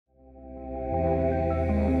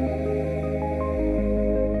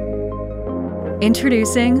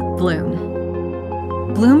Introducing Bloom.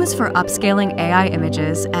 Bloom is for upscaling AI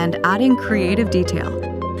images and adding creative detail,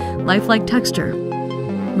 lifelike texture,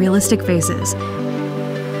 realistic faces.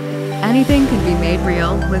 Anything can be made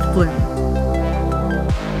real with Bloom.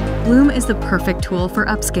 Bloom is the perfect tool for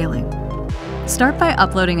upscaling. Start by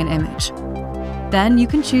uploading an image. Then you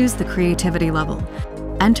can choose the creativity level.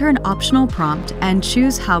 Enter an optional prompt and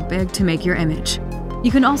choose how big to make your image. You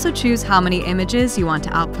can also choose how many images you want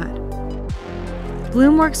to output.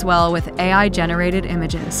 Bloom works well with AI-generated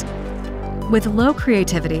images. With low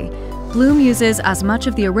creativity, Bloom uses as much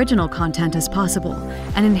of the original content as possible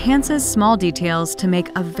and enhances small details to make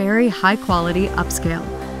a very high-quality upscale.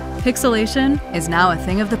 Pixelation is now a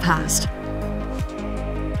thing of the past.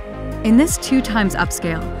 In this 2x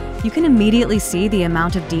upscale, you can immediately see the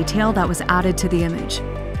amount of detail that was added to the image.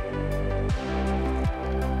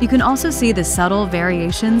 You can also see the subtle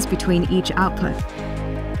variations between each output.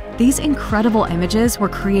 These incredible images were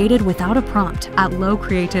created without a prompt at low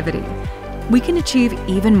creativity. We can achieve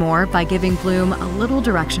even more by giving Bloom a little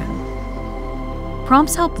direction.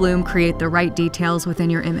 Prompts help Bloom create the right details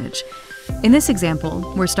within your image. In this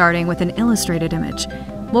example, we're starting with an illustrated image.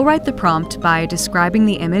 We'll write the prompt by describing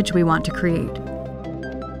the image we want to create.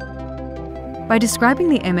 By describing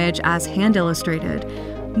the image as hand-illustrated,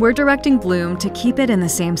 we're directing Bloom to keep it in the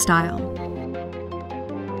same style.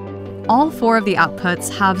 All 4 of the outputs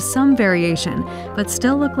have some variation, but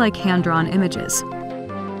still look like hand-drawn images.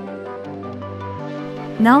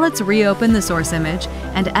 Now let's reopen the source image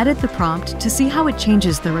and edit the prompt to see how it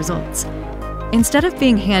changes the results. Instead of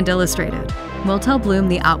being hand-illustrated, we'll tell Bloom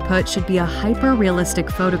the output should be a hyper-realistic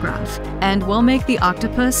photograph, and we'll make the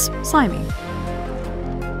octopus slimy.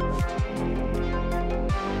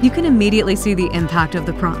 You can immediately see the impact of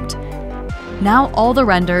the prompt. Now all the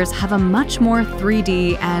renders have a much more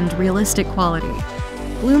 3D and realistic quality.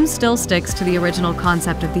 Bloom still sticks to the original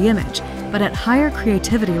concept of the image, but at higher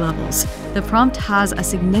creativity levels, the prompt has a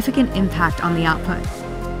significant impact on the output.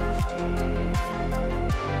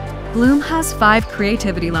 Bloom has 5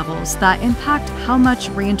 creativity levels that impact how much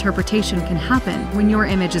reinterpretation can happen when your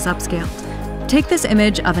image is upscaled. Take this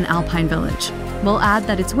image of an alpine village. We'll add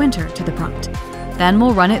that it's winter to the prompt. Then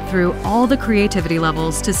we'll run it through all the creativity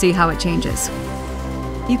levels to see how it changes.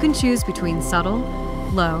 You can choose between subtle,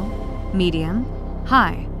 low, medium,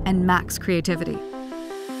 high, and max creativity.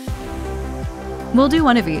 We'll do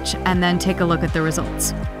one of each and then take a look at the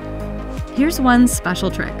results. Here's one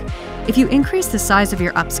special trick. If you increase the size of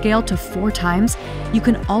your upscale to 4 times, you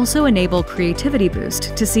can also enable Creativity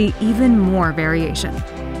Boost to see even more variation.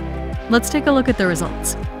 Let's take a look at the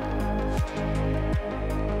results.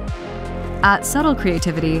 At subtle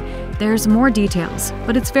creativity, there's more details,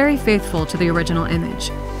 but it's very faithful to the original image.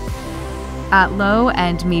 At low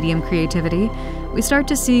and medium creativity, we start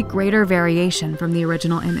to see greater variation from the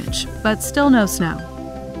original image, but still no snow.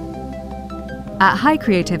 At high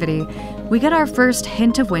creativity, we get our first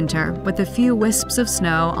hint of winter with a few wisps of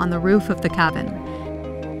snow on the roof of the cabin.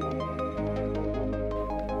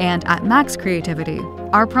 And at max creativity,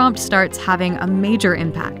 our prompt starts having a major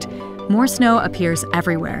impact. More snow appears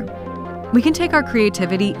everywhere. We can take our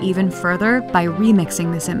creativity even further by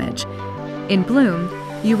remixing this image. In Bloom,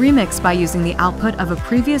 you remix by using the output of a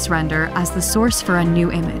previous render as the source for a new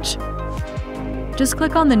image. Just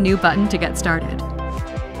click on the New button to get started.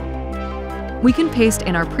 We can paste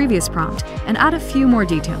in our previous prompt and add a few more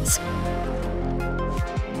details.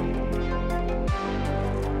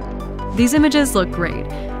 These images look great,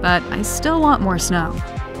 but I still want more snow.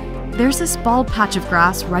 There's this bald patch of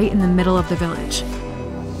grass right in the middle of the village.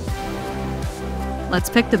 Let's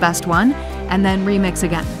pick the best one and then remix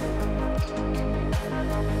again.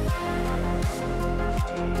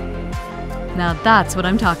 Now that's what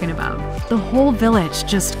I'm talking about. The whole village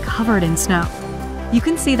just covered in snow. You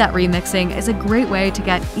can see that remixing is a great way to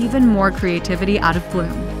get even more creativity out of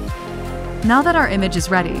Bloom. Now that our image is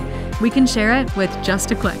ready, we can share it with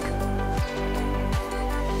just a click.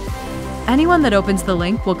 Anyone that opens the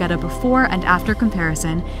link will get a before and after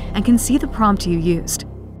comparison and can see the prompt you used.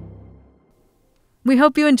 We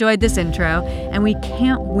hope you enjoyed this intro, and we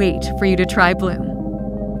can't wait for you to try Bloom.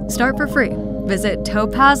 Start for free. Visit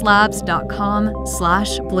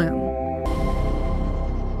topazlabs.com/bloom.